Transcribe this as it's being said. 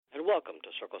Welcome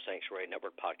to Circle Sanctuary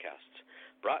Network Podcasts,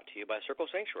 brought to you by Circle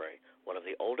Sanctuary, one of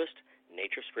the oldest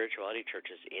nature spirituality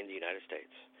churches in the United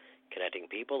States,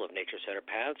 connecting people of nature-centered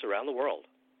paths around the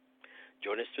world.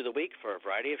 Join us through the week for a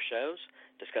variety of shows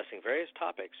discussing various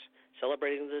topics,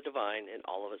 celebrating the divine in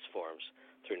all of its forms,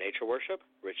 through nature worship,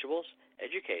 rituals,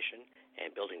 education,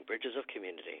 and building bridges of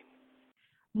community.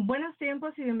 Buenos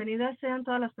tiempos y bienvenidas sean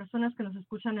todas las personas que nos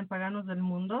escuchan en Paganos del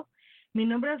Mundo. Mi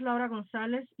nombre es Laura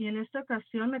González y en esta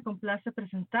ocasión me complace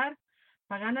presentar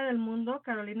Pagana del Mundo,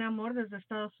 Carolina Amor desde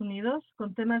Estados Unidos,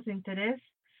 con temas de interés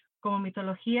como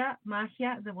mitología,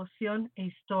 magia, devoción e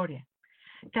historia.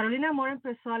 Carolina Amor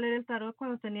empezó a leer el tarot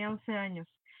cuando tenía 11 años.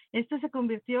 Este se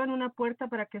convirtió en una puerta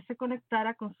para que se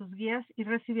conectara con sus guías y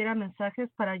recibiera mensajes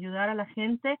para ayudar a la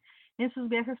gente en sus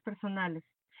viajes personales.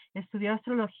 Estudió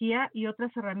astrología y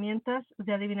otras herramientas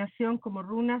de adivinación como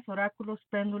runas, oráculos,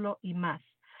 péndulo y más.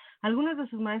 Algunos de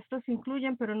sus maestros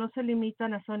incluyen, pero no se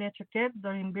limitan, a Sonia Choquette,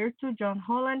 Doreen Virtue, John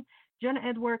Holland, John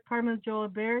Edward, Carmel Joel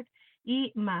Baird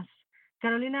y más.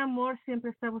 Carolina Amor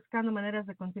siempre está buscando maneras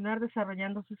de continuar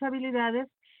desarrollando sus habilidades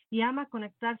y ama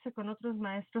conectarse con otros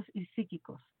maestros y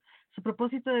psíquicos. Su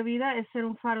propósito de vida es ser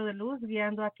un faro de luz,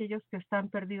 guiando a aquellos que están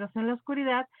perdidos en la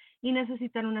oscuridad y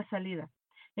necesitan una salida.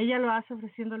 Ella lo hace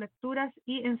ofreciendo lecturas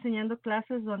y enseñando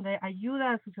clases donde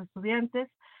ayuda a sus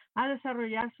estudiantes a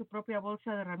desarrollar su propia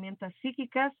bolsa de herramientas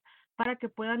psíquicas para que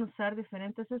puedan usar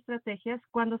diferentes estrategias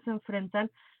cuando se enfrentan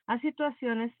a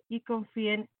situaciones y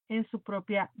confíen en su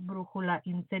propia brújula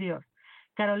interior.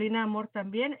 Carolina Amor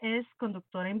también es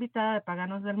conductora invitada de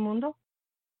Paganos del Mundo.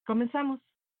 Comenzamos.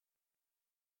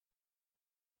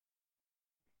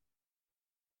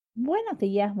 Buenos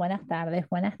días, buenas tardes,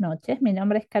 buenas noches. Mi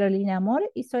nombre es Carolina Amor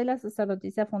y soy la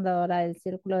sacerdotisa fundadora del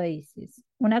Círculo de Isis,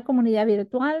 una comunidad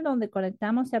virtual donde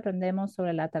conectamos y aprendemos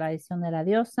sobre la tradición de la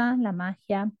diosa, la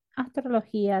magia,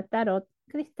 astrología, tarot,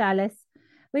 cristales,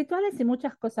 rituales y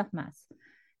muchas cosas más.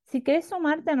 Si quieres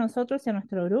sumarte a nosotros y a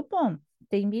nuestro grupo,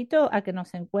 te invito a que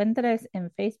nos encuentres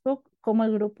en Facebook como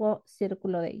el grupo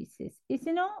Círculo de Isis. Y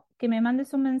si no, que me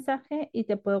mandes un mensaje y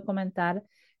te puedo comentar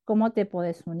cómo te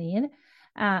puedes unir.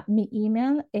 Mi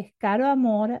email es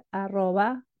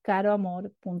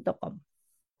caroamor@caroamor.com.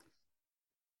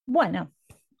 Bueno,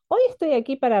 hoy estoy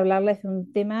aquí para hablarles de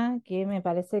un tema que me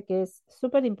parece que es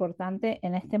súper importante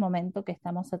en este momento que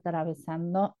estamos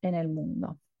atravesando en el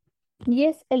mundo. Y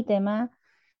es el tema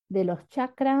de los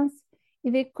chakras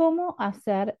y de cómo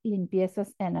hacer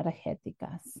limpiezas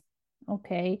energéticas. ¿Ok?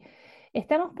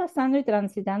 Estamos pasando y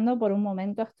transitando por un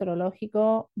momento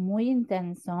astrológico muy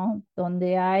intenso,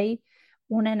 donde hay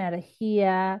una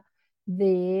energía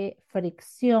de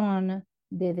fricción,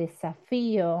 de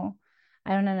desafío.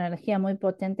 Hay una energía muy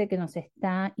potente que nos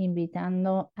está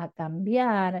invitando a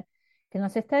cambiar, que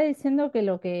nos está diciendo que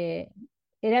lo que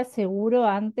era seguro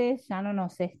antes ya no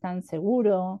nos es tan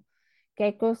seguro, que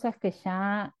hay cosas que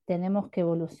ya tenemos que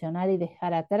evolucionar y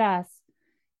dejar atrás.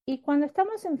 Y cuando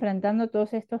estamos enfrentando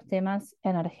todos estos temas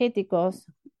energéticos,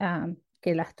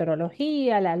 que la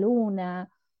astrología, la luna,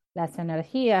 las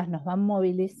energías nos van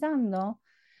movilizando,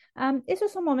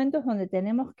 esos son momentos donde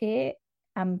tenemos que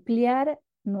ampliar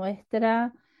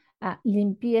nuestra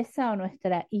limpieza o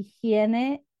nuestra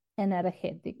higiene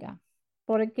energética.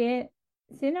 Porque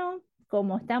si no,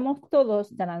 como estamos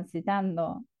todos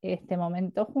transitando este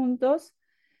momento juntos,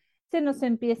 se nos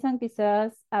empiezan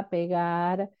quizás a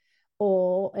pegar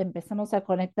o empezamos a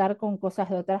conectar con cosas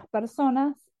de otras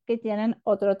personas que tienen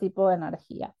otro tipo de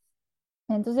energía.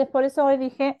 Entonces, por eso hoy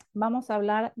dije, vamos a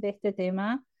hablar de este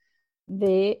tema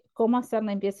de cómo hacer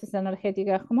limpiezas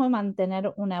energéticas, cómo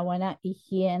mantener una buena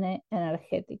higiene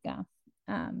energética.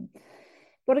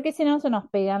 Porque si no, se nos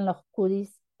pegan los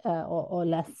curis o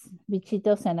los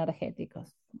bichitos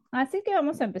energéticos. Así que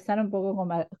vamos a empezar un poco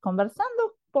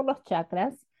conversando por los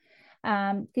chakras.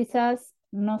 Quizás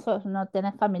no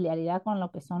tenés familiaridad con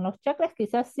lo que son los chakras,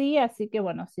 quizás sí, así que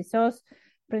bueno, si sos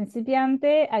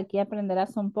principiante, aquí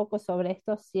aprenderás un poco sobre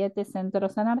estos 7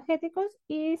 centros energéticos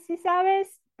y si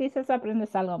sabes, quizás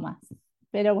aprendes algo más.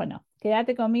 Pero bueno,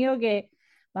 quédate conmigo que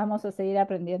vamos a seguir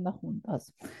aprendiendo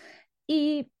juntos.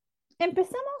 Y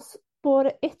empezamos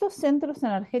por estos centros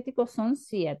energéticos, son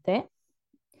 7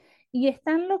 y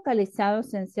están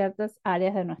localizados en ciertas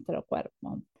áreas de nuestro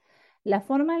cuerpo. La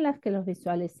forma en la que los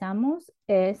visualizamos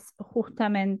es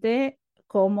justamente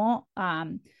como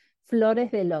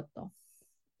flores de loto.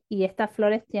 Y estas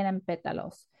flores tienen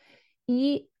pétalos.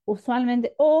 Y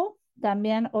usualmente, o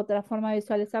también otra forma de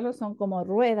visualizarlos son como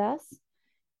ruedas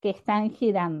que están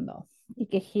girando y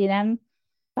que giran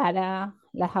para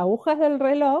las agujas del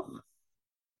reloj,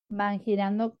 van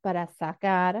girando para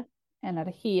sacar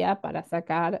energía, para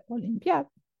sacar o limpiar.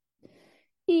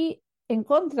 Y en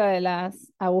contra de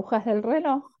las agujas del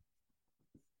reloj,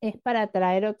 es para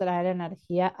atraer o traer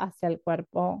energía hacia el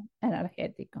cuerpo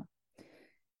energético.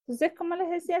 Entonces, como les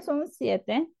decía, son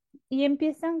 7 y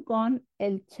empiezan con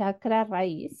el chakra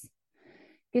raíz,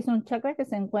 que es un chakra que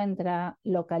se encuentra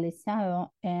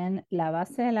localizado en la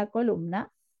base de la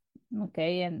columna, ¿ok?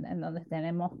 En donde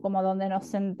tenemos como donde nos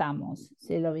sentamos,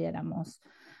 si lo viéramos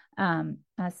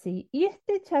así. Y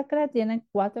este chakra tiene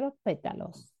 4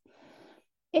 pétalos.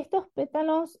 Estos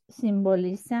pétalos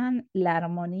simbolizan la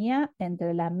armonía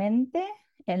entre la mente,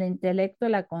 el intelecto,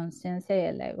 la conciencia y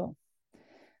el ego.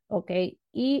 ¿Ok?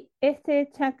 Y este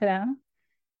chakra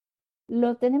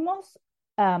lo tenemos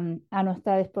a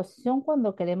nuestra disposición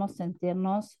cuando queremos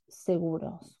sentirnos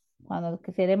seguros, cuando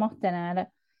queremos tener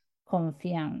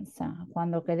confianza,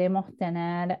 cuando queremos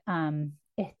tener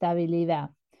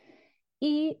estabilidad.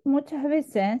 Y muchas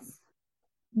veces,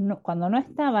 cuando no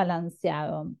está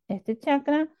balanceado este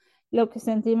chakra, lo que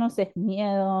sentimos es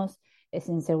miedos, es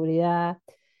inseguridad,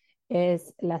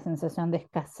 es la sensación de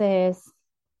escasez,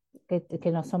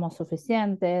 que no somos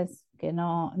suficientes, que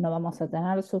no vamos a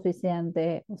tener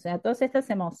suficiente. O sea, todas estas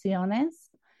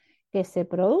emociones que se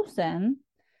producen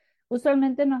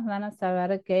usualmente nos dan a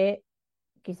saber que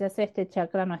quizás este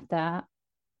chakra no está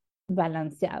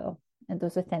balanceado.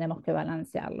 Entonces tenemos que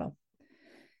balancearlo.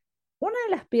 Una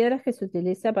de las piedras que se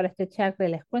utiliza para este chakra,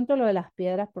 y les cuento lo de las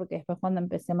piedras porque después cuando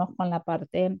empecemos con la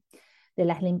parte de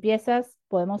las limpiezas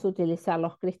podemos utilizar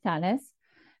los cristales,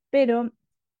 pero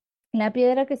la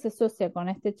piedra que se asocia con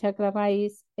este chakra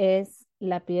raíz es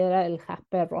la piedra del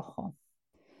jaspe rojo.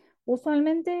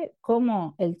 Usualmente,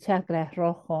 como el chakra es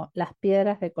rojo, las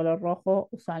piedras de color rojo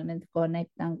usualmente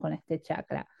conectan con este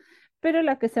chakra. Pero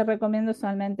la que se recomienda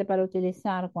usualmente para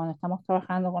utilizar cuando estamos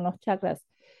trabajando con los chakras,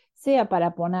 sea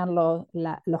para poner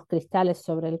los cristales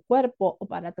sobre el cuerpo o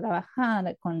para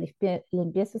trabajar con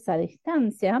limpiezas a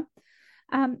distancia,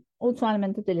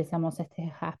 usualmente utilizamos este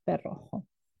jaspe rojo.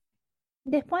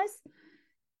 Después,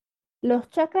 los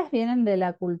chakras vienen de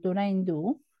la cultura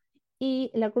hindú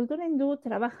y la cultura hindú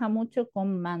trabaja mucho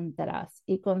con mantras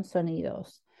y con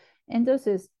sonidos.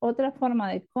 Entonces, otra forma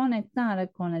de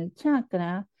conectar con el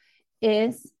chakra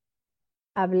es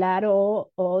hablar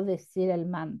o decir el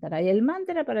mantra. Y el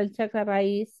mantra para el chakra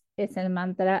raíz es el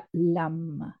mantra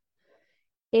LAM.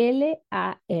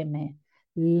 LAM.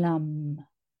 LAM.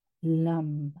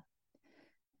 LAM.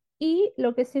 Y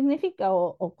lo que significa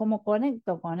o cómo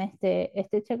conecto con este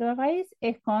chakra raíz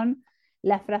es con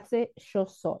la frase yo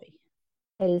soy,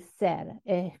 el ser,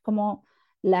 es como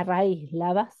la raíz,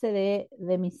 la base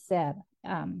de mi ser.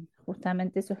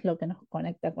 Justamente eso es lo que nos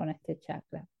conecta con este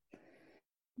chakra.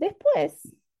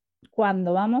 Después,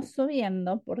 cuando vamos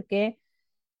subiendo, porque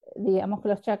digamos que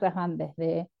los chakras van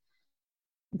desde,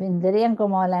 vendrían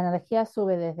como la energía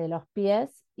sube desde los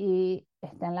pies y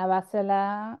está en la base de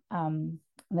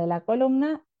la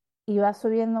columna y va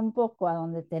subiendo un poco a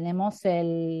donde tenemos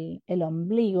el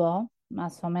ombligo,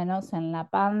 más o menos en la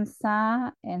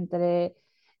panza, entre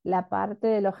la parte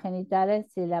de los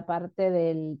genitales y la parte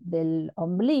del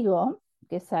ombligo,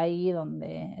 que es ahí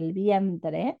donde el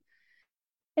vientre.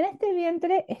 En este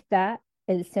vientre está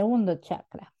el segundo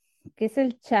chakra, que es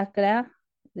el chakra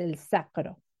del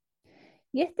sacro.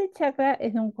 Y este chakra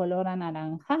es de un color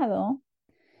anaranjado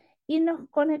y nos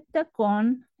conecta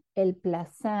con el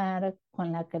placer,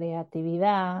 con la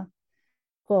creatividad,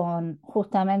 con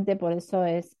justamente por eso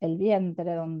es el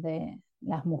vientre donde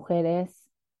las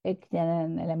mujeres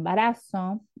tienen el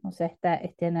embarazo, o sea, esta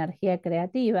energía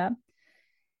creativa.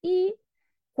 Y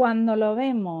cuando lo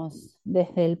vemos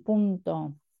desde el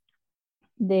punto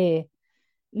de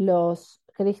los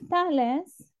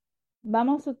cristales,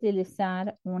 vamos a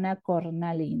utilizar una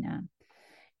cornalina,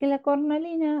 que la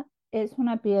cornalina es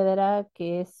una piedra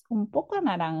que es un poco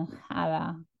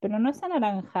anaranjada, pero no es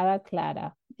anaranjada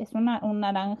clara, es un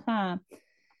naranja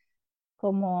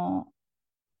como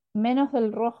menos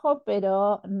del rojo,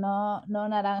 pero no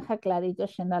naranja clarito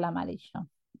yendo al amarillo.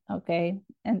 ¿Ok?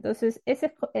 Entonces, ese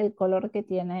es el color que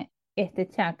tiene este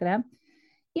chakra.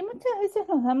 Y muchas veces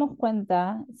nos damos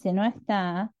cuenta si no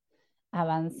está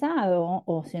avanzado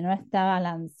o si no está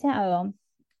balanceado.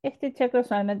 Este chakra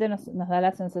usualmente nos da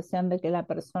la sensación de que la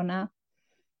persona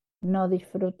no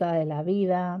disfruta de la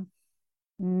vida,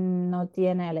 no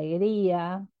tiene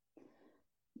alegría,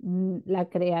 la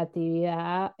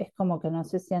creatividad es como que no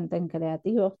se sienten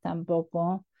creativos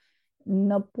tampoco,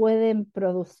 no pueden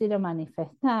producir o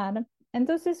manifestar.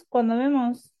 Entonces, cuando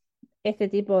vemos este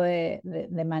tipo de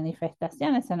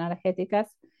manifestaciones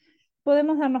energéticas,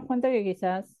 podemos darnos cuenta que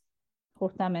quizás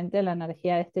justamente la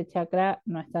energía de este chakra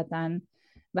no está tan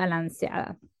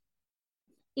balanceada.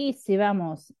 Y si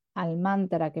vamos al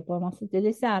mantra que podemos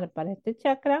utilizar para este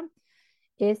chakra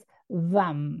es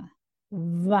VAM,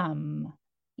 VAM.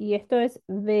 Y esto es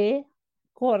V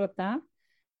corta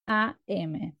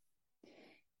AM.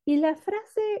 Y la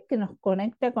frase que nos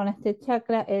conecta con este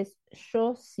chakra es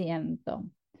yo siento.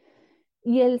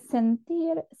 Y el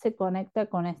sentir se conecta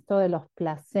con esto de los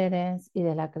placeres y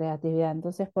de la creatividad.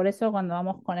 Entonces, por eso cuando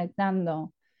vamos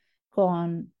conectando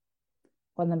con,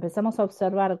 cuando empezamos a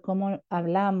observar cómo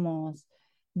hablamos,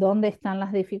 dónde están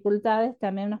las dificultades,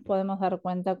 también nos podemos dar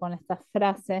cuenta con estas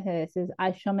frases de decir,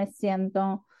 ay, yo me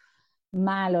siento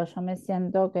mal o yo me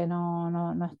siento que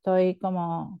no estoy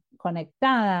como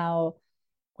conectada o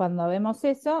cuando vemos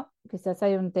eso, quizás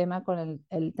hay un tema con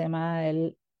el tema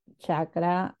del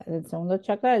chakra, el segundo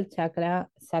chakra, el chakra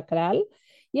sacral.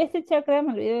 Y este chakra,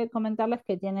 me olvidé de comentarles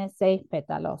que tiene 6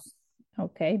 pétalos.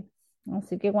 ¿Ok?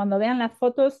 Así que cuando vean las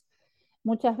fotos,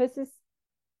 muchas veces,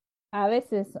 a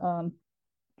veces,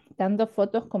 tanto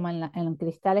fotos como en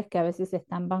cristales que a veces se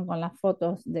estampan con las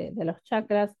fotos de los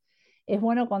chakras, es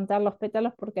bueno contar los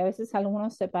pétalos porque a veces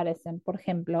algunos se parecen. Por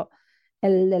ejemplo,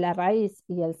 el de la raíz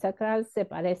y el sacral se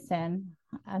parecen.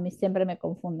 A mí siempre me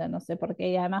confunden, no sé por qué.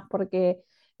 Y además porque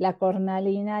la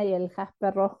cornalina y el jaspe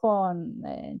rojo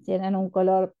tienen un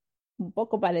color un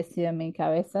poco parecido en mi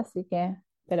cabeza, así que,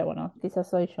 pero bueno, quizás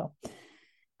soy yo.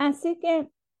 Así que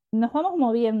nos vamos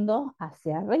moviendo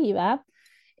hacia arriba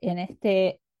en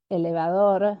este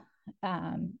elevador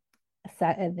ah,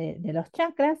 de los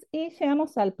chakras y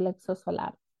llegamos al plexo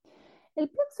solar. El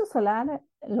plexo solar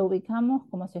lo ubicamos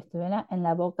como si estuviera en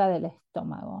la boca del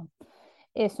estómago.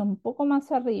 Es un poco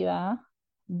más arriba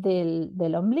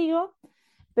del ombligo,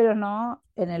 pero no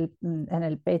en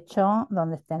el pecho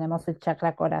donde tenemos el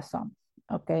chakra corazón.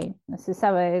 ¿Ok? Se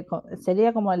sabe,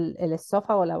 sería como el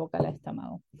esófago o la boca del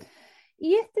estómago.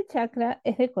 Y este chakra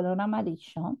es de color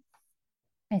amarillo.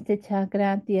 Este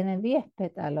chakra tiene 10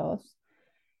 pétalos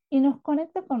y nos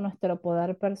conecta con nuestro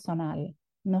poder personal,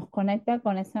 nos conecta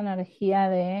con esa energía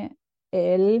de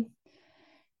el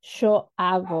yo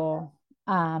hago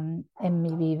en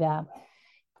mi vida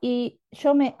y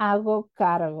yo me hago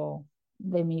cargo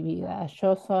de mi vida,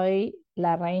 yo soy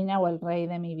la reina o el rey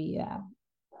de mi vida.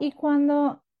 Y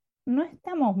cuando no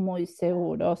estamos muy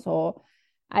seguros o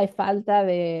hay falta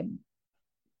de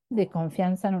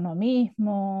confianza en uno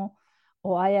mismo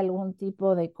o hay algún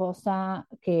tipo de cosa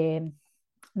que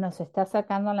nos está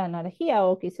sacando la energía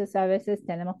o quizás a veces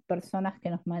tenemos personas que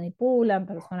nos manipulan,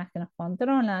 personas que nos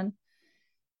controlan.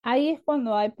 Ahí es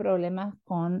cuando hay problemas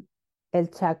con el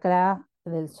chakra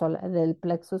del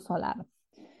plexo solar.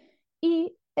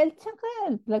 Y el chakra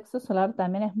del plexo solar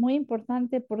también es muy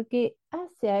importante porque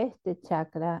hacia este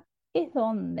chakra es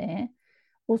donde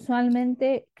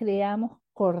usualmente creamos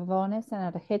cordones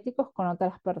energéticos con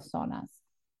otras personas.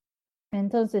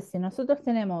 Entonces, si nosotros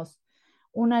tenemos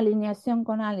una alineación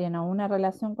con alguien o una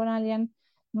relación con alguien,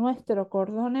 nuestro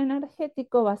cordón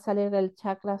energético va a salir del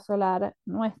chakra solar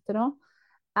nuestro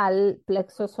al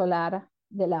plexo solar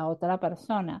de la otra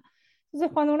persona.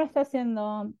 Entonces, cuando uno está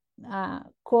haciendo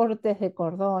cortes de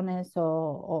cordones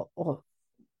o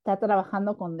está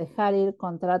trabajando con dejar ir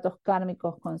contratos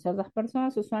kármicos con ciertas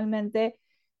personas, usualmente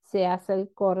se hace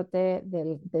el corte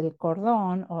del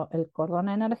cordón o el cordón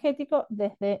energético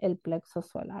desde el plexo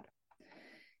solar.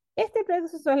 Este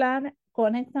plexo solar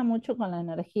conecta mucho con la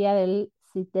energía del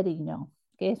citerino,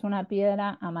 que es una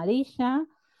piedra amarilla,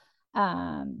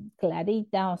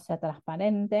 clarita, o sea,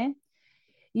 transparente.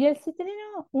 Y el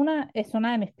citerino es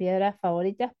una de mis piedras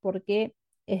favoritas porque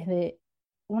es de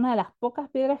una de las pocas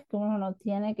piedras que uno no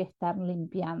tiene que estar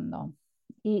limpiando.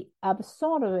 Y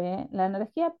absorbe la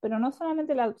energía, pero no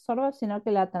solamente la absorbe, sino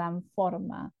que la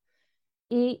transforma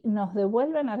y nos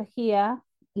devuelve energía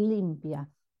limpia.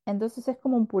 Entonces es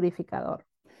como un purificador.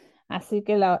 Así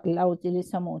que la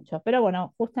utilizo mucho. Pero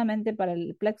bueno, justamente para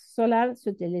el plexo solar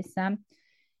se utiliza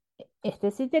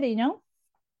este citerino.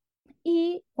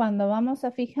 Y cuando vamos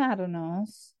a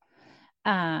fijarnos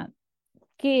a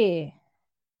qué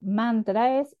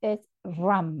mantra es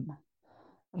RAM.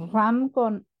 RAM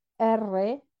con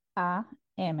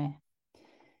RAM.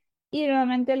 Y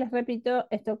nuevamente les repito,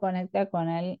 esto conecta con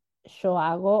el yo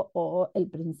hago o el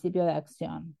principio de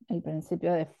acción, el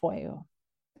principio de fuego.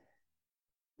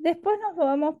 Después nos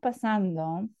vamos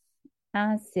pasando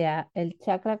hacia el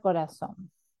chakra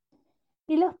corazón.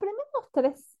 Y los primeros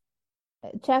 3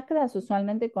 chakras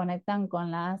usualmente conectan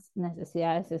con las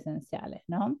necesidades esenciales,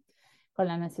 ¿no? Con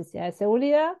la necesidad de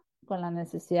seguridad, con la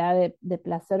necesidad de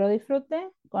placer o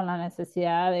disfrute, con la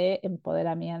necesidad de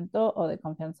empoderamiento o de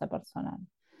confianza personal.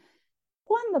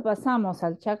 Cuando pasamos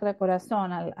al chakra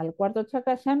corazón, al cuarto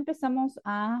chakra, ya empezamos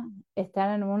a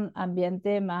estar en un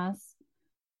ambiente más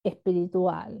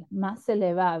espiritual, más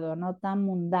elevado, no tan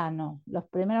mundano. Los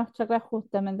primeros chakras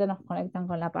justamente nos conectan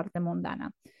con la parte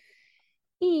mundana.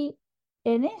 Y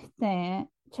en este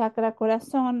chakra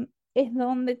corazón es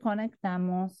donde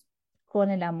conectamos con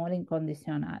el amor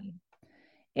incondicional.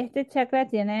 Este chakra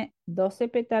tiene 12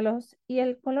 pétalos y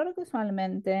el color que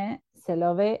usualmente se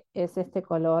lo ve es este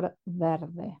color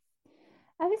verde.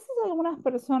 A veces algunas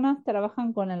personas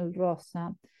trabajan con el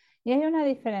rosa y hay una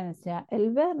diferencia.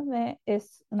 El verde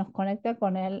nos conecta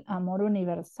con el amor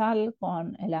universal,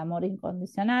 con el amor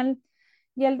incondicional,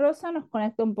 y el rosa nos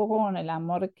conecta un poco con el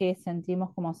amor que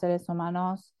sentimos como seres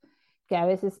humanos, que a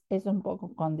veces es un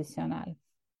poco condicional.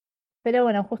 Pero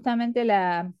bueno, justamente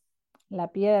la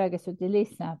piedra que se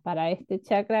utiliza para este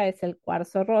chakra es el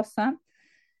cuarzo rosa,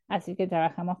 así que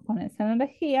trabajamos con esa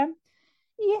energía.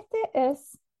 Y este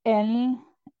es el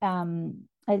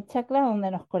chakra donde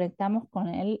nos conectamos con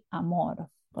el amor,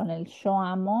 con el yo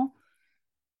amo.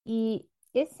 Y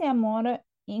ese amor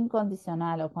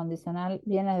incondicional o condicional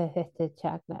viene desde este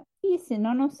chakra. Y si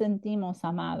no nos sentimos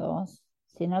amados,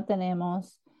 si no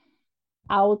tenemos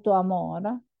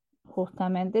autoamor,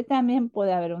 justamente también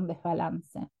puede haber un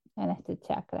desbalance en este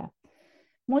chakra.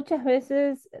 Muchas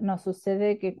veces nos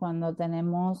sucede que cuando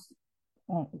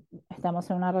estamos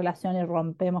en una relación y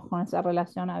rompemos con esa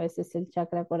relación, a veces el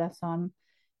chakra corazón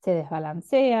se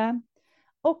desbalancea,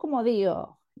 o como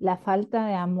digo, la falta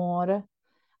de amor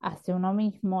hacia uno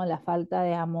mismo, la falta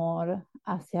de amor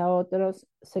hacia otros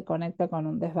se conecta con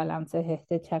un desbalance de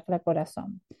este chakra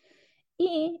corazón.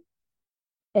 Y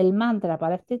el mantra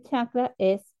para este chakra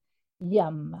es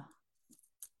YAM,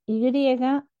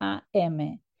 YAM,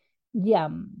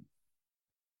 YAM.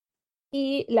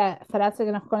 Y la frase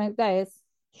que nos conecta es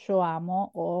yo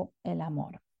amo o el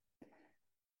amor.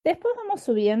 Después vamos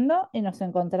subiendo y nos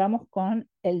encontramos con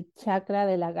el chakra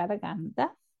de la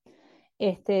garganta.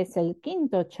 Este es el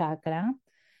quinto chakra.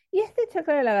 Y este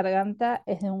chakra de la garganta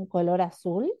es de un color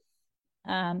azul.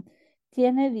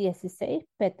 Tiene 16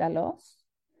 pétalos.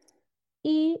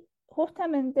 Y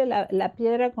justamente la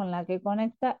piedra con la que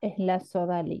conecta es la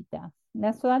sodalita.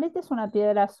 La sodalita es una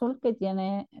piedra azul que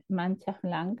tiene manchas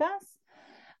blancas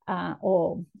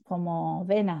o como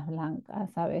venas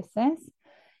blancas a veces.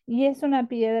 Y es una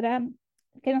piedra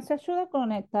que nos ayuda a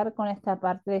conectar con esta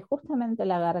parte de justamente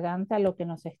la garganta. Lo que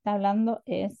nos está hablando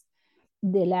es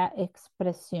de la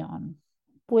expresión.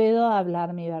 Puedo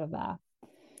hablar mi verdad,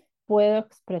 puedo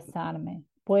expresarme,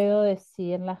 puedo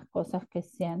decir las cosas que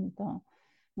siento.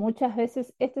 Muchas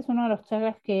veces este es uno de los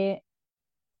chakras que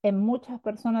en muchas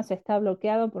personas está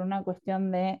bloqueado por una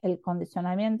cuestión del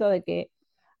condicionamiento de que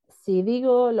si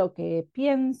digo lo que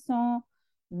pienso,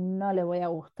 no le voy a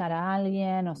gustar a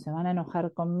alguien o se van a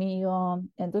enojar conmigo.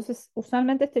 Entonces,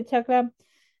 usualmente este chakra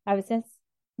a veces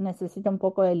necesita un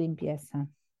poco de limpieza.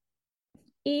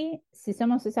 Y si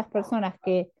somos esas personas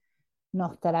que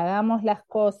nos tragamos las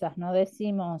cosas, no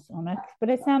decimos o no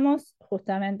expresamos,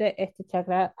 justamente este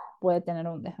chakra puede tener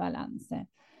un desbalance.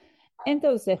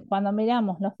 Entonces, cuando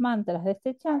miramos los mantras de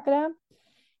este chakra,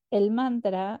 el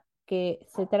mantra que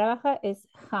se trabaja es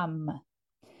Ham.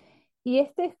 Y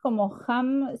este es como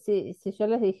ham, si yo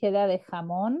les dijera de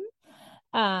jamón,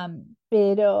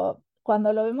 pero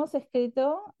cuando lo vemos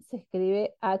escrito, se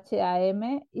escribe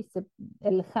H-A-M y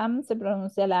el ham se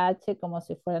pronuncia la H como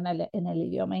si fuera en el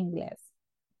idioma inglés.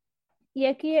 Y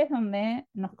aquí es donde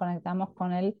nos conectamos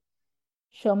con el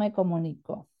yo me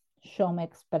comunico, yo me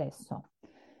expreso,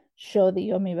 yo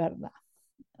digo mi verdad.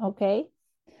 ¿Ok?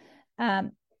 Ah,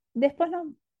 Después nos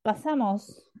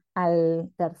pasamos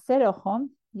al tercer ojo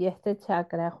y este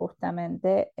chakra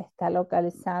justamente está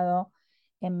localizado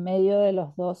en medio de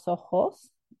los dos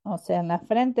ojos, o sea, en la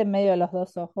frente en medio de los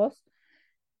dos ojos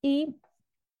y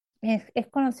es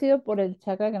conocido por el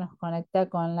chakra que nos conecta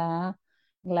con la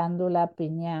glándula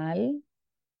pineal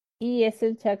y es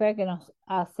el chakra que nos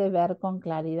hace ver con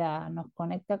claridad, nos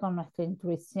conecta con nuestra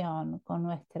intuición, con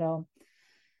nuestro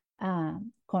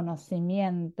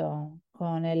conocimiento,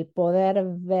 con el poder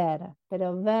ver,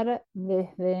 pero ver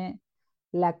desde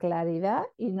la claridad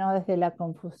y no desde la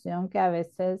confusión que a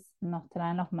veces nos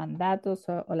traen los mandatos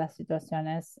o las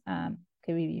situaciones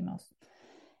que vivimos.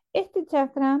 Este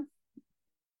chakra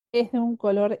es de un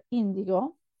color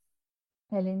índigo.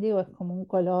 El índigo es como un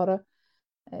color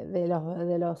de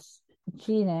los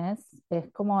jeans,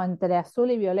 es como entre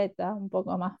azul y violeta, un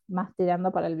poco más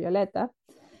tirando para el violeta.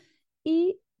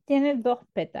 Y tiene dos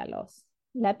pétalos.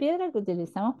 La piedra que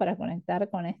utilizamos para conectar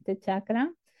con este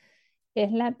chakra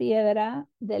es la piedra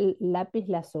del lápiz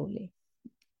lazuli.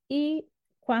 Y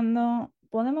cuando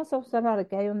podemos observar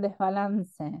que hay un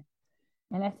desbalance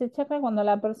en este chakra, cuando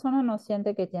la persona no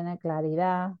siente que tiene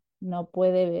claridad, no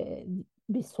puede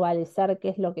visualizar qué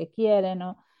es lo que quiere,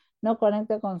 no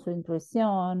conecta con su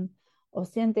intuición o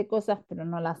siente cosas pero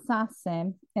no las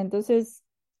hace. Entonces,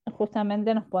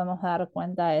 justamente nos podemos dar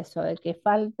cuenta de eso, de que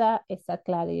falta esa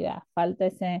claridad, falta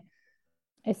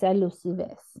esa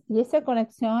lucidez y esa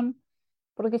conexión,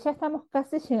 porque ya estamos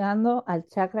casi llegando al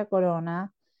chakra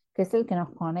corona, que es el que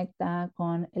nos conecta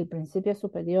con el principio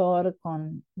superior,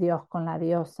 con Dios, con la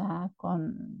diosa,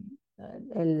 con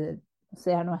o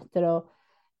sea,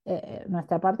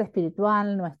 nuestra parte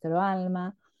espiritual, nuestro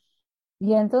alma.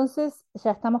 Y entonces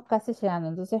ya estamos casi llegando.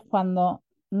 Entonces, cuando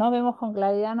no vemos con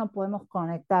claridad, no podemos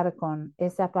conectar con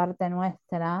esa parte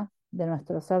nuestra, de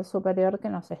nuestro ser superior que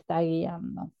nos está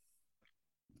guiando.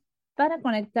 Para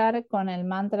conectar con el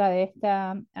mantra de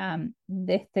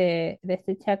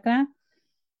este chakra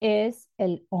es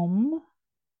el Om.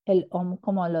 El Om,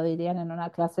 como lo dirían en una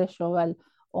clase de yoga, el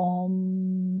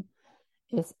Om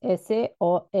es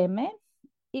S-O-M.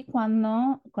 Y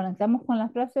cuando conectamos con la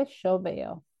frase, yo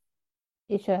veo.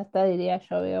 Y yo hasta diría,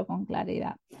 yo veo con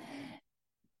claridad.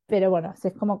 Pero bueno, así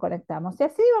es como conectamos. Y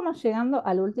así vamos llegando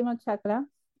al último chakra,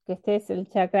 que este es el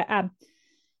chakra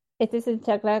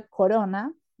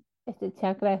corona. Este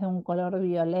chakra es de un color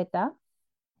violeta.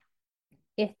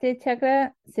 Este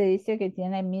chakra se dice que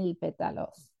tiene 1000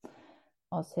 pétalos.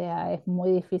 O sea, es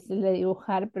muy difícil de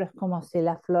dibujar, pero es como si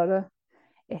la flor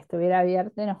estuviera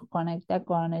abierta y nos conecta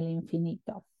con el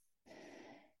infinito.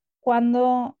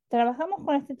 Cuando trabajamos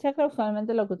con este chakra,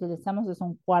 usualmente lo que utilizamos es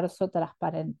un cuarzo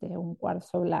transparente, un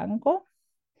cuarzo blanco.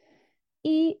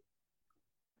 Y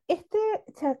este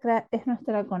chakra es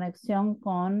nuestra conexión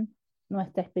con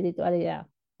nuestra espiritualidad.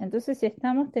 Entonces, si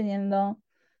estamos teniendo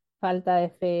falta de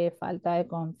fe, falta de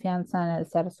confianza en el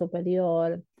ser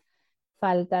superior,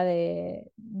 falta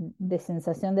de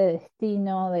sensación de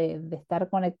destino, de estar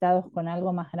conectados con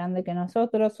algo más grande que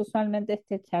nosotros, usualmente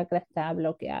este chakra está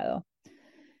bloqueado.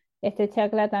 Este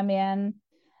chakra también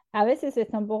a veces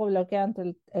está un poco bloqueado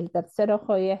entre el tercer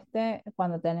ojo y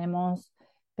cuando tenemos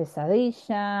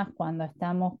pesadillas, cuando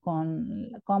estamos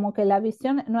como que la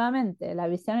visión, nuevamente, la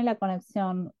visión y la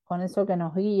conexión con eso que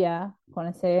nos guía, con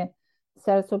ese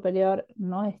ser superior,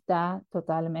 no está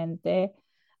totalmente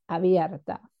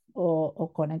abierta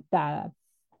o conectada.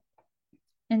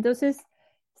 Entonces,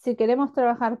 si queremos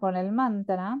trabajar con el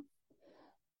mantra,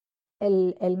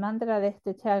 el mantra de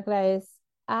este chakra es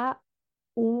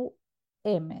A-U-M.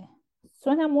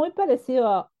 Suena muy parecido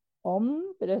a Om,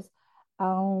 pero es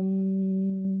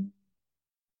Aum,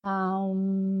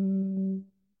 Aum.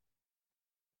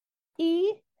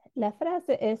 Y la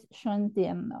frase es yo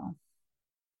entiendo.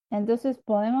 Entonces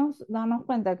podemos darnos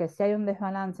cuenta que si hay un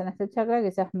desbalance en este chakra,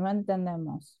 quizás no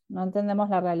entendemos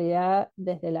la realidad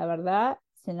desde la verdad,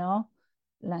 sino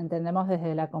la entendemos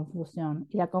desde la confusión.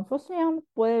 Y la confusión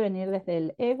puede venir desde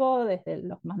el ego, desde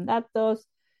los mandatos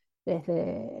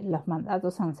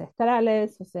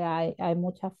ancestrales, o sea, hay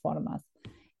muchas formas.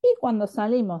 Y cuando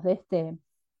salimos de este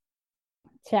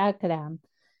chakra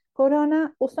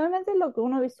corona, usualmente lo que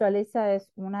uno visualiza es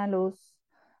una luz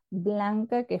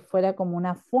blanca que fuera como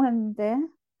una fuente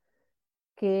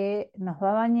que nos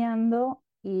va bañando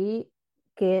y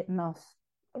que nos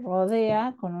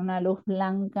rodea con una luz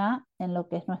blanca en lo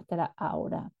que es nuestra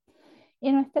aura.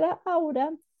 Y nuestra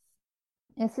aura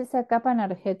es esa capa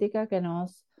energética que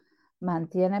nos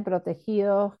mantiene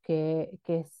protegidos,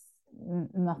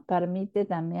 nos permite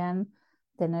también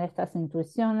tener estas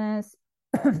intuiciones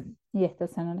y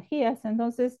estas energías.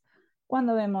 Entonces,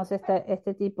 cuando vemos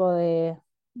este tipo de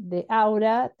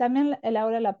aura, también el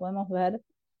aura la podemos ver,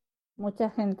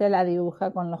 mucha gente la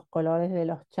dibuja con los colores de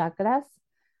los chakras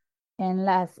en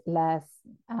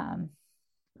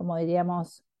como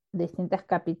diríamos, distintas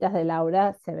capitas del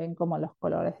aura se ven como los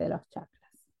colores de los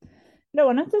chakras. Pero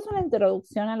bueno, esto es una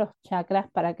introducción a los chakras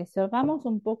para que sepamos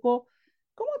un poco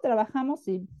cómo trabajamos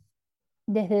y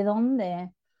desde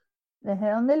dónde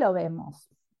lo vemos.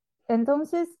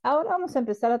 Entonces, ahora vamos a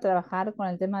empezar a trabajar con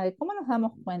el tema de cómo nos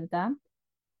damos cuenta.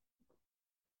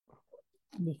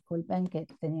 Disculpen que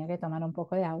tenía que tomar un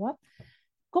poco de agua.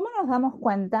 ¿Cómo nos damos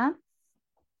cuenta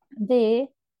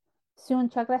de si un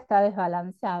chakra está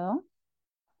desbalanceado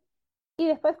y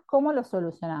después cómo lo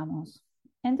solucionamos?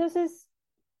 Entonces,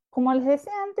 como les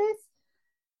decía antes,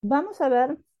 vamos a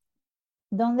ver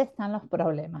dónde están los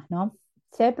problemas, ¿no?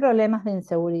 Si hay problemas de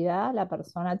inseguridad, la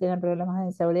persona tiene problemas de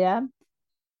inseguridad,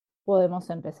 podemos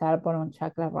empezar por un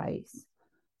chakra raíz.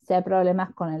 Si hay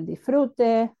problemas con el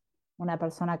disfrute, una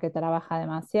persona que trabaja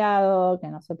demasiado, que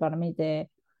no se permite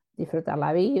disfrutar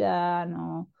la vida,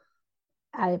 no,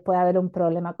 puede haber un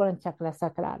problema con el chakra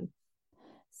sacral.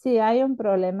 Si hay un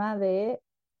problema de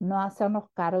no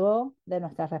hacernos cargo de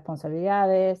nuestras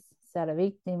responsabilidades, ser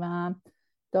víctima,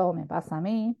 todo me pasa a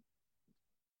mí.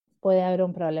 Puede haber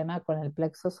un problema con el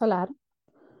plexo solar.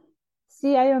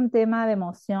 Si hay un tema de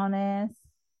emociones,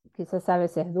 quizás a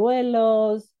veces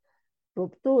duelos,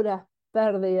 rupturas,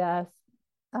 pérdidas,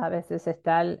 a veces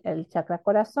está el chakra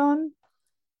corazón.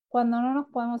 Cuando no nos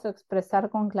podemos expresar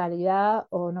con claridad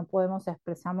o no podemos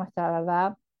expresar nuestra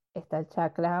verdad, está el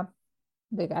chakra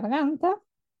de garganta.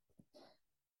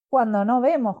 Cuando no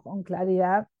vemos con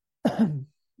claridad,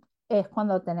 es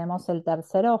cuando tenemos el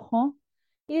tercer ojo.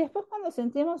 Y después cuando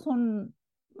sentimos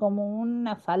como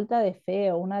una falta de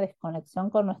fe o una desconexión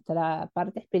con nuestra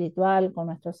parte espiritual, con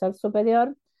nuestro ser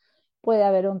superior, puede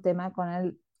haber un tema con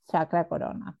el chakra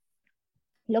corona.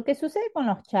 Lo que sucede con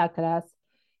los chakras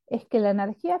es que la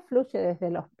energía fluye desde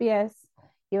los pies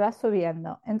y va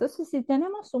subiendo. Entonces, si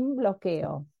tenemos un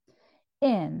bloqueo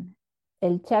en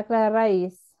el chakra de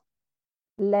raíz,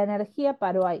 la energía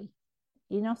paró ahí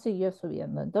y no siguió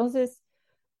subiendo. Entonces,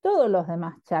 todos los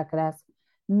demás chakras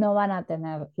no van a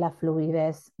tener la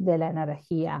fluidez de la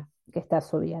energía que está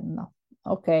subiendo.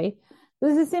 ¿Ok?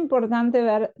 Entonces es importante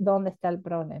ver dónde está el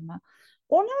problema.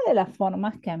 Una de las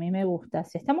formas que a mí me gusta,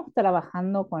 si estamos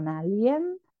trabajando con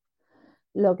alguien,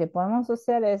 lo que podemos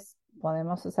hacer es,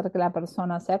 podemos hacer que la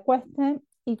persona se acueste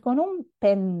y con un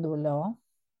péndulo,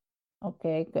 ¿ok?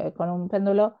 Con un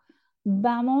péndulo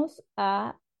vamos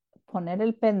a poner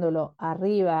el péndulo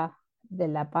arriba de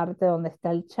la parte donde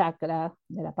está el chakra,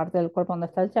 de la parte del cuerpo donde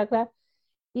está el chakra,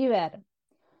 y ver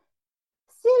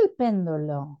si el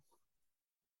péndulo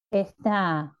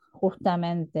está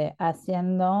justamente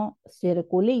haciendo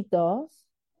circulitos,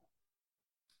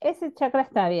 ese chakra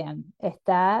está bien,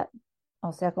 está,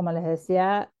 o sea, como les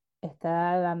decía,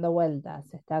 está dando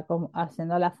vueltas, está como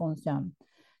haciendo la función.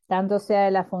 Tanto sea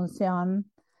de la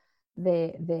función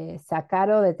de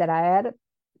sacar o de traer,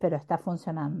 pero está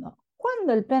funcionando.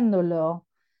 Cuando el péndulo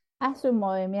hace un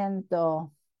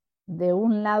movimiento de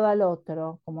un lado al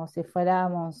otro, como si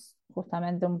fuéramos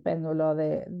justamente un péndulo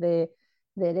de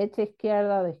derecha a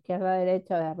izquierda, de izquierda a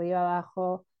derecha, de arriba a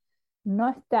abajo, no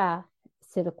está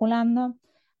circulando,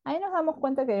 ahí nos damos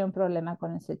cuenta que hay un problema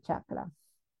con ese chakra.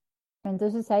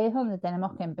 Entonces ahí es donde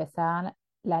tenemos que empezar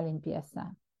la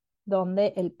limpieza,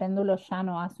 donde el péndulo ya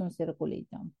no hace un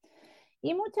circulito.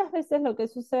 Y muchas veces lo que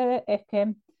sucede es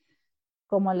que,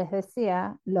 como les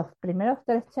decía, los primeros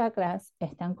tres chakras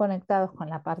están conectados con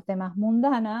la parte más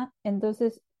mundana,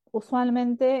 entonces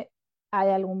usualmente hay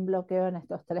algún bloqueo en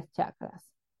estos tres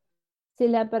chakras. Si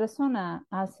la persona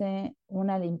hace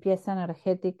una limpieza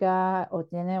energética o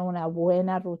tiene una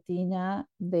buena rutina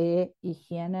de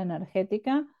higiene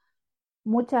energética,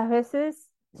 muchas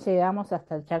veces llegamos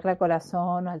hasta el chakra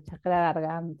corazón o el chakra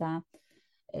garganta.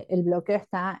 El bloqueo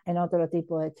está en otro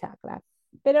tipo de chakra,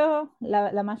 pero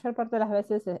la mayor parte de las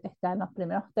veces está en los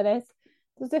primeros tres.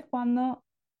 Entonces, cuando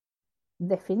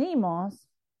definimos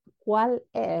cuál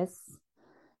es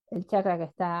el chakra que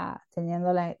está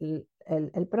teniendo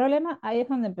el problema, ahí es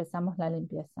donde empezamos la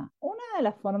limpieza. Una de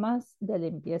las formas de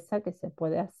limpieza que se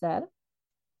puede hacer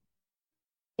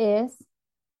es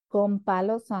con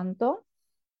palo santo,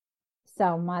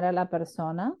 sahumar a la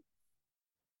persona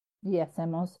y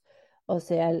hacemos, o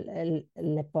sea,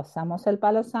 le posamos el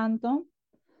palo santo,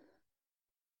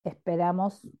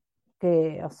 esperamos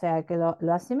que, o sea, que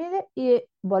lo asimile y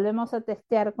volvemos a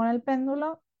testear con el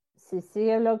péndulo. Si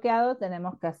sigue bloqueado,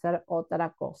 tenemos que hacer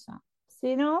otra cosa.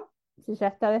 Si no, si ya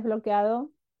está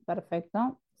desbloqueado,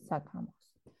 perfecto, sacamos.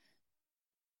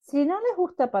 Si no les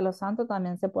gusta palo santo,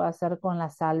 también se puede hacer con la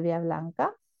salvia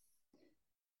blanca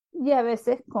y a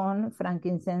veces con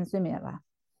frankincenso y mirra.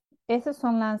 Esas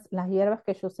son las hierbas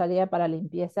que yo usaría para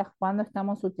limpiezas cuando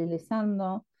estamos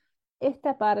utilizando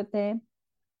esta parte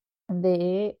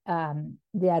de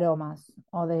aromas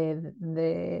o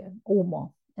de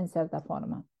humo, en cierta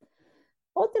forma.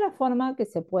 Otra forma que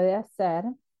se puede hacer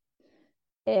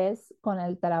es con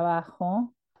el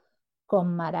trabajo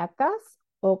con maracas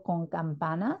o con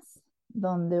campanas,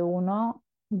 donde uno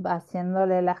va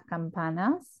haciéndole las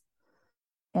campanas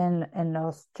en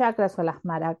los chakras o las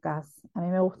maracas. A mí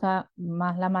me gusta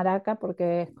más la maraca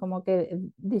porque es como que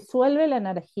disuelve la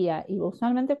energía y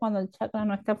usualmente cuando el chakra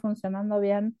no está funcionando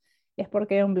bien es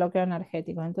porque hay un bloqueo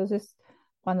energético. Entonces,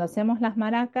 cuando hacemos las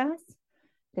maracas,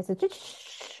 que se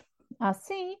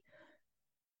así,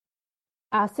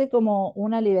 hace como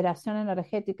una liberación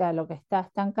energética de lo que está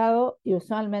estancado y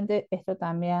usualmente esto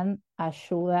también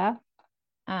ayuda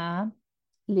a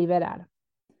liberar.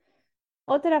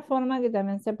 Otra forma que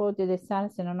también se puede utilizar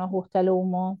si no nos gusta el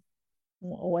humo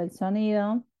o el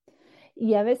sonido,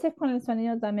 y a veces con el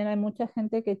sonido también hay mucha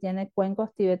gente que tiene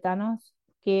cuencos tibetanos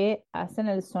que hacen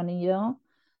el sonido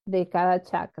de cada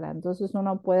chakra. Entonces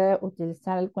uno puede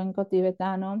utilizar el cuenco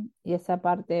tibetano y esa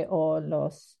parte o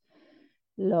los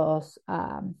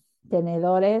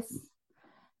tenedores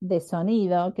de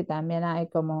sonido, que también hay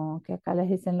como, que acá les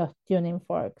dicen los tuning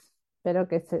forks, pero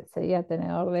que sería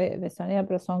tenedor de sonido,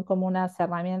 pero son como unas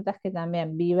herramientas que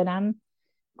también vibran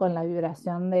con la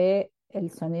vibración de el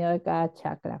sonido de cada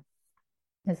chakra.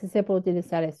 Así se puede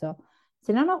utilizar eso.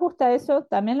 Si no nos gusta eso,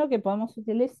 también lo que podemos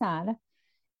utilizar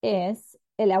es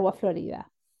el agua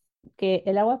florida, que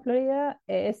el agua florida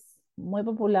es muy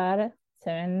popular,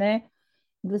 se vende,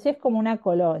 inclusive es como una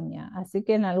colonia, así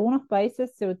que en algunos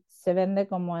países se vende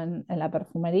como en la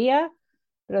perfumería,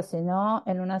 pero si no,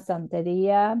 en una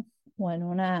santería o en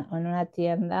una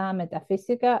tienda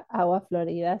metafísica, agua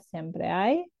florida siempre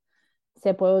hay.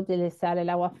 Se puede utilizar el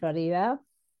agua florida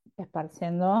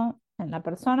esparciendo en la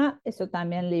persona, eso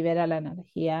también libera la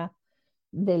energía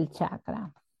del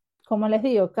chakra. Como les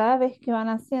digo, cada vez que van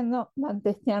haciendo, van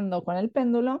testeando con el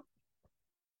péndulo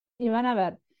y van a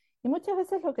ver. Y muchas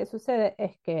veces lo que sucede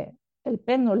es que el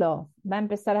péndulo va a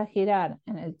empezar a girar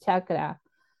en el chakra,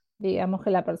 digamos que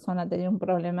la persona tenía un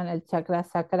problema en el chakra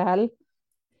sacral,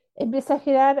 empieza a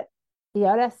girar y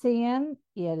ahora siguen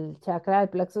y el chakra del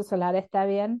plexo solar está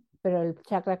bien, pero el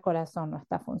chakra corazón no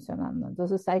está funcionando.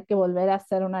 Entonces hay que volver a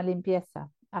hacer una limpieza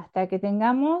hasta que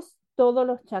tengamos todos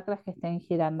los chakras que estén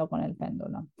girando con el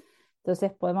péndulo.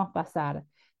 Entonces podemos pasar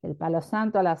el palo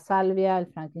santo, a la salvia, el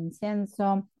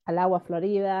frankincenso, al agua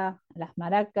florida, a las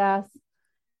maracas,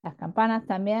 las campanas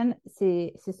también.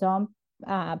 Si son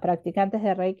practicantes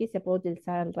de Reiki, se puede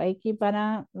utilizar el Reiki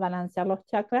para balancear los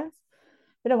chakras.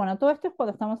 Pero bueno, todo esto es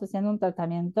cuando estamos haciendo un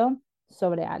tratamiento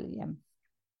sobre alguien.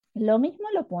 Lo mismo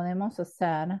lo podemos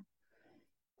hacer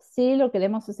si lo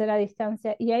queremos hacer a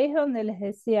distancia. Y ahí es donde les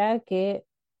decía que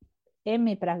en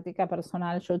mi práctica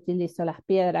personal yo utilizo las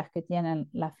piedras que tienen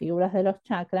las figuras de los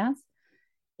chakras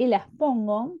y las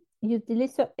pongo y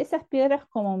utilizo esas piedras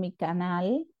como mi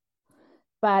canal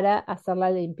para hacer la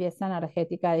limpieza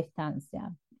energética a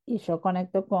distancia. Y yo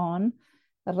conecto con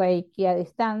Reiki a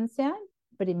distancia,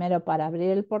 primero para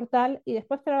abrir el portal y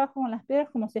después trabajo con las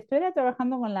piedras como si estuviera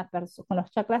trabajando con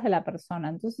los chakras de la persona.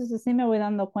 Entonces así me voy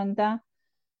dando cuenta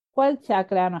cuál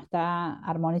chakra no está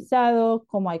armonizado,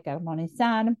 cómo hay que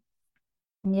armonizar.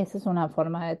 Y esa es una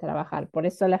forma de trabajar. Por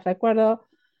eso les recuerdo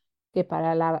que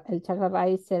para el chakra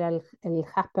raíz era el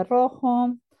jaspe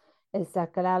rojo, el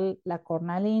sacral la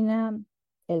cornalina,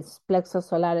 el plexo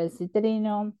solar el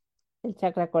citrino, el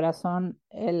chakra corazón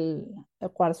el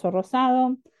cuarzo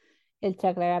rosado, el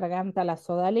chakra garganta la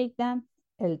sodalita,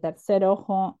 el tercer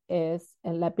ojo es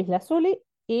el lápiz lazuli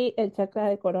y el chakra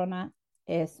de corona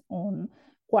es un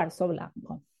cuarzo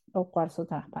blanco o cuarzo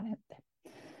transparente.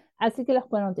 Así que los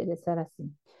pueden utilizar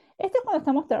así. Esto es cuando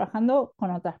estamos trabajando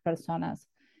con otras personas.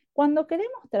 Cuando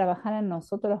queremos trabajar en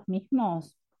nosotros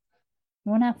mismos,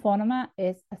 una forma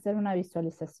es hacer una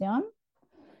visualización,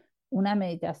 una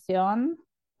meditación,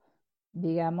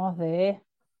 digamos, de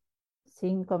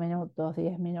 5 minutos,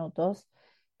 10 minutos,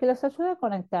 que los ayuda a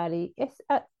conectar. Y es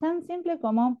tan simple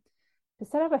como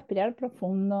empezar a respirar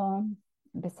profundo,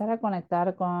 empezar a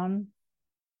conectar con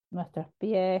nuestros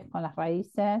pies, con las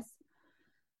raíces,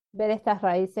 ver estas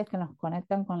raíces que nos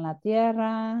conectan con la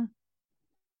tierra,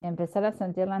 empezar a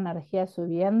sentir la energía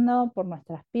subiendo por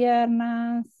nuestras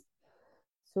piernas,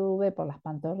 sube por las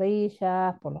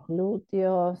pantorrillas, por los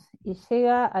glúteos y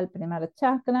llega al primer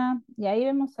chakra y ahí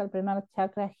vemos al primer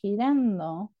chakra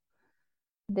girando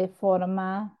de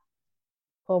forma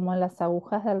como en las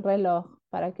agujas del reloj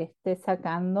para que esté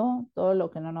sacando todo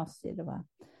lo que no nos sirva.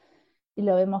 Y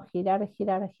lo vemos girar,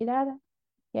 girar, girar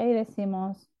y ahí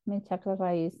decimos, mi chakra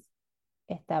raíz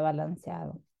está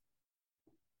balanceado.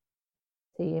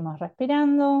 Seguimos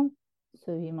respirando,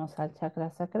 subimos al chakra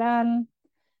sacral,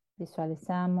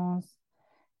 visualizamos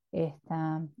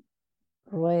esta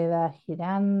rueda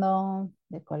girando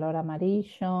de color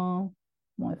amarillo,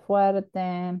 muy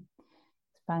fuerte,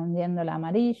 expandiendo el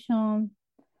amarillo.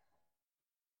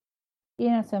 Y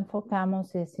nos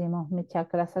enfocamos y decimos, mi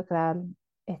chakra sacral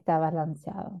está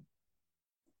balanceado.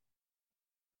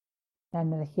 La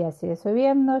energía sigue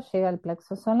subiendo, llega al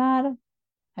plexo solar.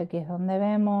 Aquí es donde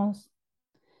vemos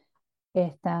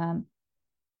esta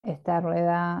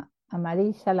rueda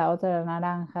amarilla, la otra era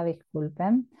naranja,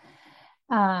 disculpen.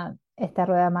 Esta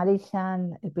rueda amarilla,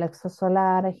 el plexo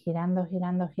solar, girando,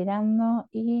 girando, girando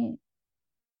y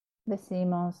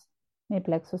decimos, mi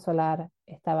plexo solar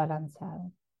está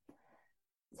balanceado.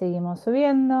 Seguimos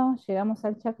subiendo, llegamos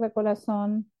al chakra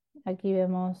corazón. Aquí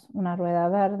vemos una rueda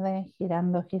verde,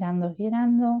 girando, girando,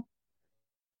 girando.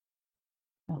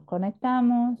 Nos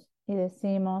conectamos y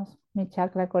decimos, mi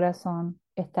chakra corazón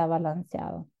está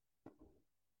balanceado.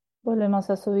 Volvemos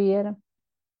a subir,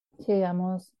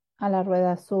 llegamos a la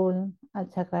rueda azul, al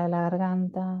chakra de la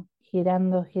garganta,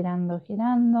 girando, girando,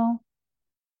 girando.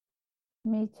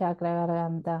 Mi chakra de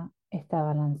garganta está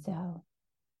balanceado.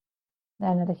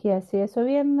 La energía sigue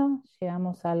subiendo,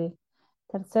 llegamos al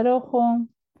tercer ojo,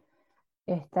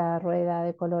 esta rueda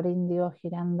de color índigo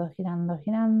girando, girando,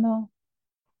 girando.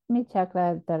 Mi chakra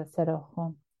del tercer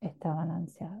ojo está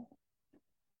balanceado.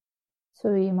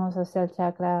 Subimos hacia el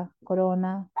chakra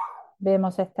corona,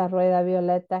 vemos esta rueda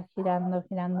violeta girando,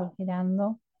 girando,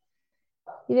 girando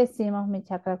y decimos mi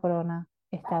chakra corona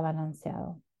está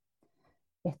balanceado.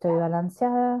 Estoy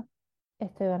balanceada,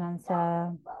 estoy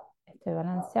balanceada, estoy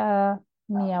balanceada,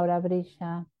 mi aura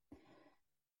brilla,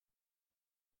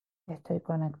 estoy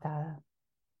conectada.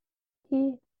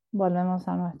 Y volvemos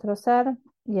a nuestro ser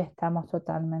y estamos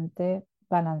totalmente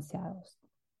balanceados.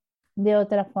 De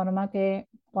otra forma que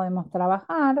podemos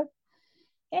trabajar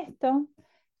esto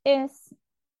es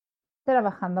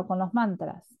trabajando con los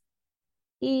mantras.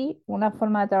 Y una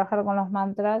forma de trabajar con los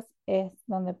mantras es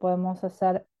donde podemos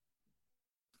hacer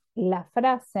la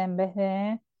frase en vez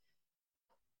de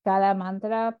cada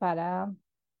mantra para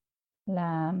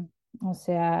o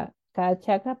sea, cada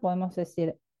chakra podemos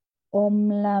decir Om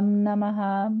Lam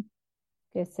Namaha,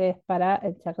 que ese es para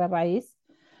el chakra raíz,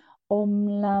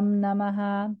 Om Lam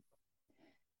Namaha,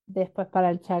 después para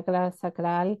el chakra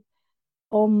sacral,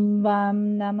 Om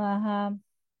Vam Namaha,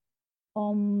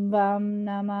 Om Vam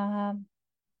Namaha,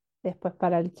 después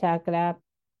para el chakra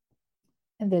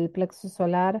del plexo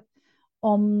solar,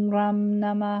 Om Ram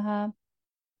Namaha,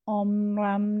 Om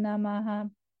Ram Namaha,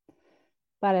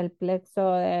 para el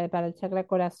para el chakra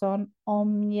corazón,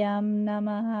 Om Yam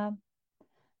Namaha,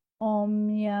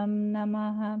 Om Yam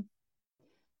Namaha,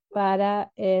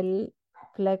 para el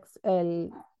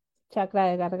chakra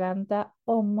de garganta,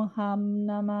 Om Ham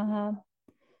Namaha,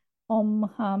 Om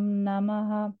Ham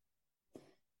Namaha,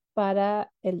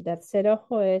 para el tercer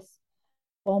ojo es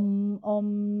Om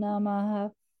Om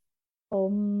Namaha,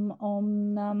 Om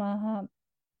Om Namaha,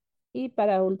 y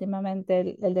para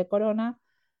últimamente el de corona,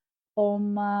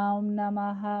 Om Om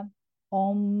Namaha,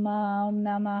 Om Om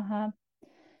Namaha.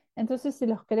 Entonces, si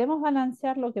los queremos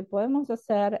balancear, lo que podemos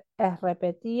hacer es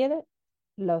repetir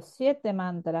los 7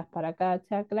 mantras para cada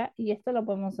chakra, y esto lo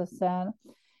podemos hacer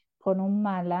con un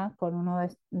mala, con uno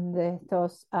de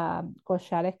estos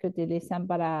collares que utilizan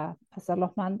para hacer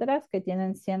los mantras, que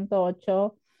tienen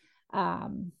 108 ah,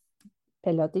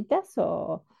 pelotitas,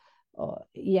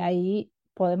 y ahí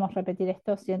podemos repetir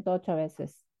esto 108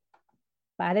 veces.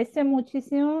 Parece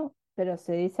muchísimo, pero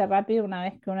se dice rápido una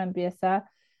vez que uno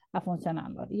empieza a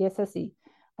funcionarlo. Y es así.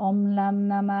 Om Lam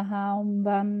Namaha, Om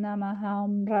Vam Namaha,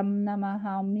 Om Ram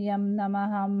Namaha, Om Yam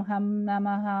Namaha, Om Ham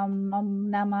Namaha, Om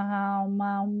Namaha,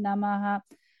 Om Namaha,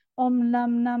 Om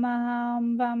Lam Namaha,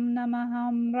 Om Vam Namaha,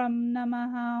 Om Ram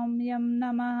Namaha, Om Yam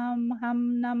Namaha, Om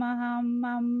Ham Namaha,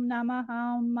 Om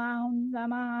Namaha, Om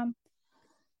Namaha.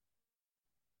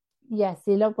 Y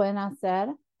así lo pueden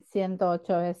hacer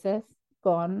 108 veces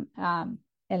con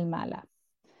el mala.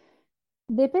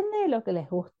 Depende de lo que les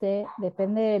guste,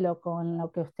 depende de con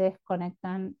lo que ustedes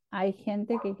conectan. Hay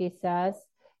gente que quizás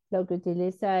lo que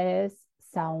utiliza es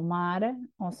saumar,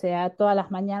 o sea, todas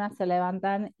las mañanas se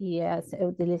levantan y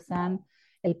utilizan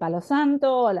el palo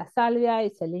santo o la salvia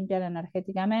y se limpian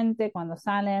energéticamente. Cuando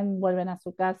salen, vuelven a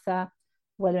su casa,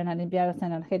 vuelven a limpiarse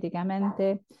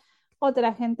energéticamente.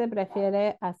 Otra gente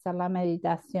prefiere hacer la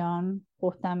meditación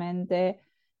justamente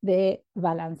de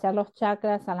balancear los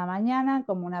chakras a la mañana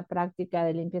como una práctica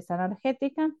de limpieza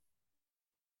energética.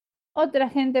 Otra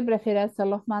gente prefiere hacer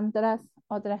los mantras,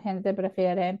 otra gente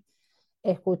prefiere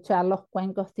escuchar los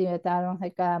cuencos tibetanos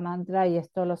de cada mantra y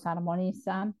esto los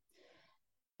armoniza.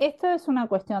 Esto es una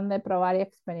cuestión de probar y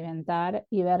experimentar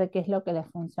y ver qué es lo que les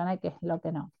funciona y qué es lo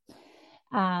que no.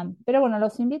 Pero bueno,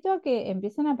 los invito a que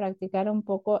empiecen a practicar un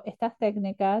poco estas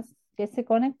técnicas, que se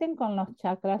conecten con los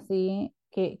chakras y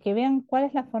que vean cuál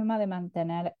es la forma de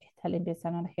mantener esta limpieza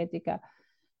energética.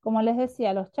 Como les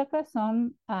decía, los chakras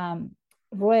son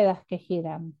ruedas que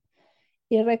giran.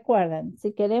 Y recuerden,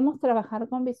 si queremos trabajar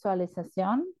con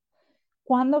visualización,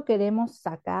 cuando queremos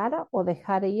sacar o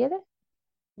dejar ir,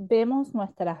 vemos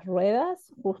nuestras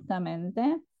ruedas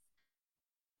justamente,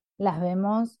 las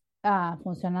vemos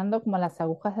funcionando como las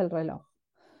agujas del reloj.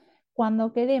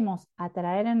 Cuando queremos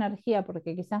atraer energía,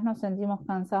 porque quizás nos sentimos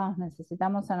cansados,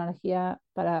 necesitamos energía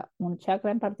para un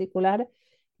chakra en particular,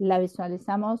 la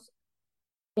visualizamos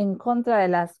en contra de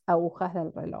las agujas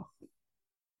del reloj.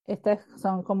 Estas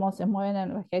son cómo se mueven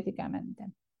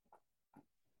energéticamente.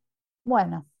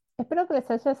 Bueno, espero que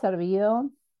les haya servido,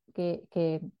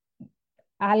 que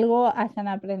algo hayan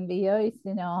aprendido, y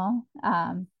si no,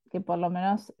 que por lo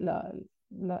menos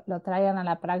lo traigan a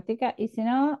la práctica. Y si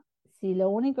no, si lo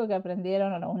único que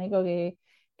aprendieron o lo único que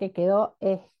quedó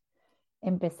es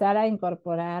empezar a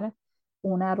incorporar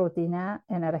una rutina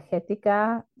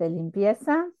energética de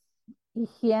limpieza,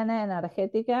 higiene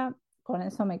energética, con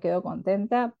eso me quedo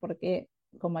contenta porque,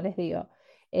 como les digo,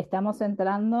 estamos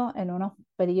entrando en unos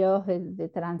periodos de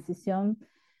transición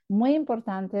muy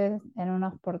importantes, en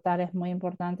unos portales muy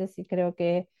importantes, y creo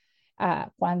que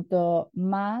cuanto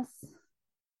más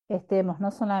estemos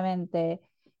no solamente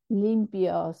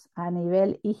limpios a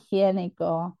nivel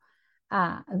higiénico,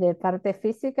 de parte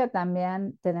física,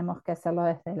 también tenemos que hacerlo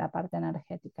desde la parte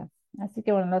energética. Así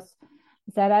que bueno,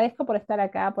 les agradezco por estar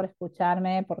acá, por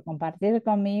escucharme, por compartir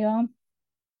conmigo.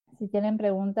 Si tienen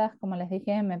preguntas, como les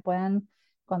dije, me pueden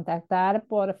contactar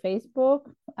por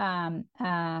Facebook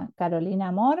a Carolina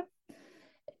Amor,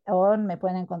 o me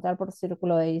pueden encontrar por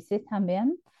Círculo de Isis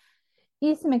también.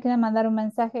 Y si me quieren mandar un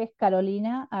mensaje es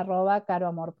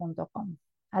carolina@caroamor.com.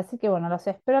 Así que bueno, los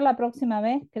espero la próxima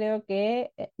vez. Creo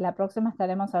que la próxima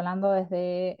estaremos hablando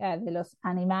de los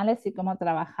animales y cómo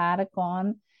trabajar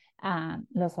con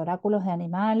los oráculos de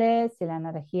animales y la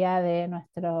energía de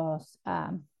nuestros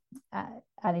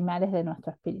animales de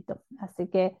nuestro espíritu. Así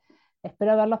que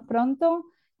espero verlos pronto,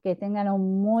 que tengan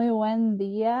un muy buen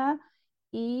día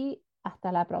y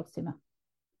hasta la próxima.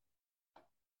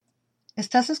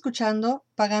 Estás escuchando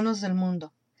Paganos del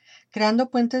Mundo, creando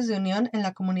puentes de unión en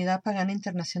la comunidad pagana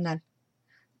internacional.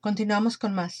 Continuamos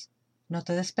con más. No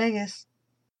te despegues.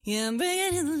 Yeah, I'm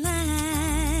bringing in the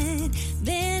light.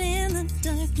 Been in the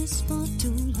darkness for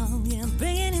too long. Yeah, I'm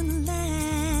bringing in the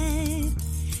light.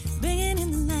 Bringing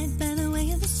in the light by the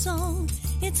way of the song.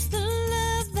 It's the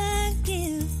love I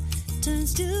give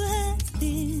turns to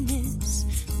happiness.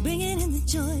 Bringing in the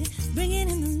joy, bringing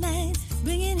in the light,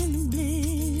 bringing in the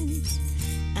bliss.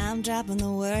 I'm dropping the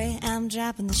worry, I'm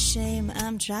dropping the shame,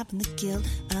 I'm dropping the guilt,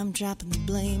 I'm dropping the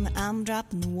blame, I'm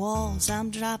dropping the walls, I'm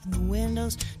dropping the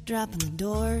windows, dropping the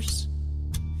doors.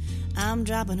 I'm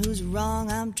dropping who's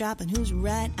wrong, I'm dropping who's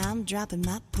right, I'm dropping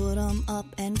my put 'em up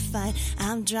and fight.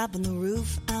 I'm dropping the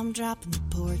roof, I'm dropping the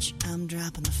porch, I'm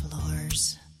dropping the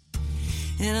floors.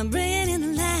 And I'm bringing in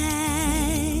the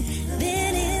light,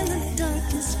 been in the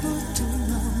darkness for too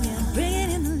long. Yeah, I'm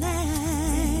bringing in the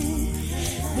light,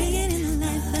 bringing in the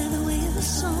light by the way of the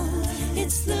song.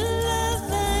 It's the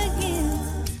love I give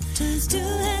turns to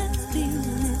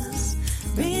happiness.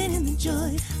 Bringing in the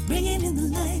joy, bringing in the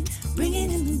light,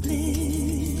 bringing in the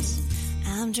bliss.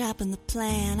 I'm dropping the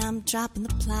plan, I'm dropping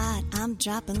the plot, I'm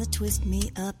dropping the twist me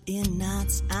up in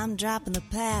knots. I'm dropping the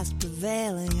past,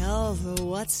 prevailing over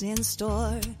what's in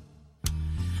store.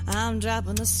 I'm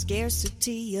dropping the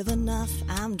scarcity of enough,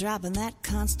 I'm dropping that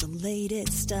constellated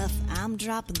stuff. I'm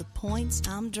dropping the points,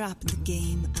 I'm dropping the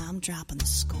game, I'm dropping the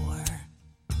score.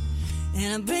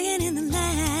 And I'm bringing in the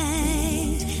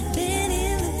light, been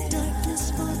in the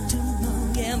darkness for too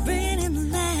long. Yeah, I'm bringing in the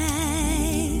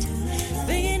light,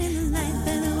 bringing in the light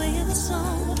by the way of the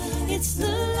song. It's the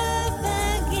love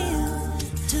I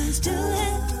give turns to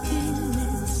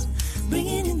happiness.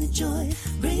 Bringing in the joy,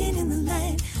 bringing in the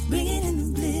light, bringing in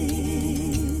the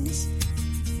bliss.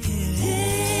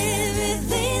 And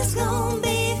everything's gonna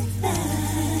be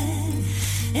fine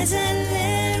as I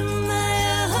let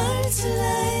my heart's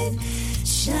light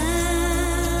shine.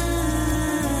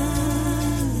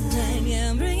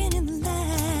 Yeah, I'm bringing in the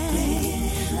light,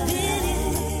 been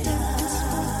in the darkness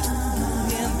for too long.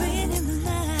 Yeah, I'm bringing in the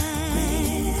light,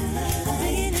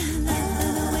 bringing in the light by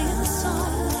the way of the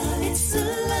song. It's the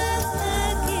love I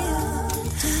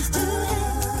give turns to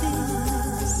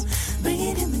happiness.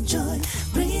 Bringing in the joy,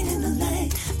 bringing in the light,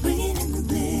 bringing in the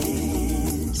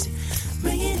bliss.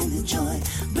 Bringing in the joy,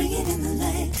 bringing in the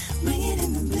light, bringing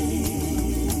in the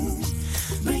bliss.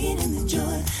 Bringing in the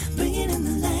joy, bringing in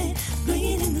the light,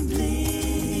 bringing in the bliss.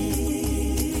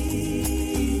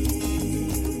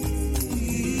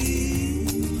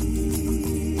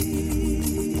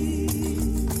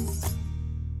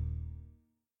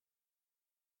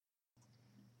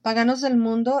 Paganos del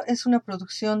Mundo es una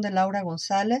producción de Laura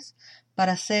González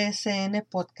para CSN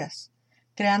Podcast,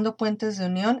 creando puentes de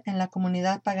unión en la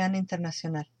comunidad pagana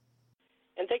internacional.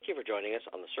 And thank you for joining us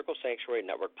on the Circle Sanctuary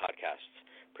Network podcasts,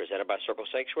 presented by Circle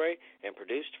Sanctuary and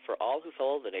produced for all who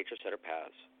follow the Nature Center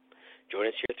paths. Join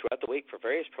us here throughout the week for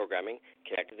various programming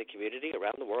connecting the community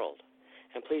around the world.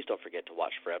 And please don't forget to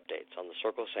watch for updates on the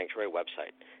Circle Sanctuary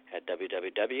website at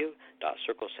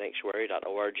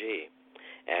www.circlesanctuary.org.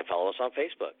 And follow us on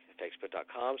Facebook at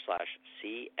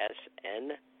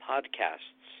facebook.com/CSN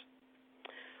podcasts.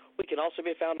 We can also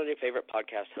be found on your favorite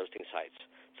podcast hosting sites,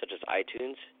 such as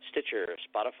iTunes, Stitcher,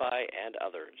 Spotify, and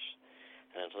others.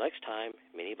 And until next time,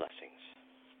 many blessings.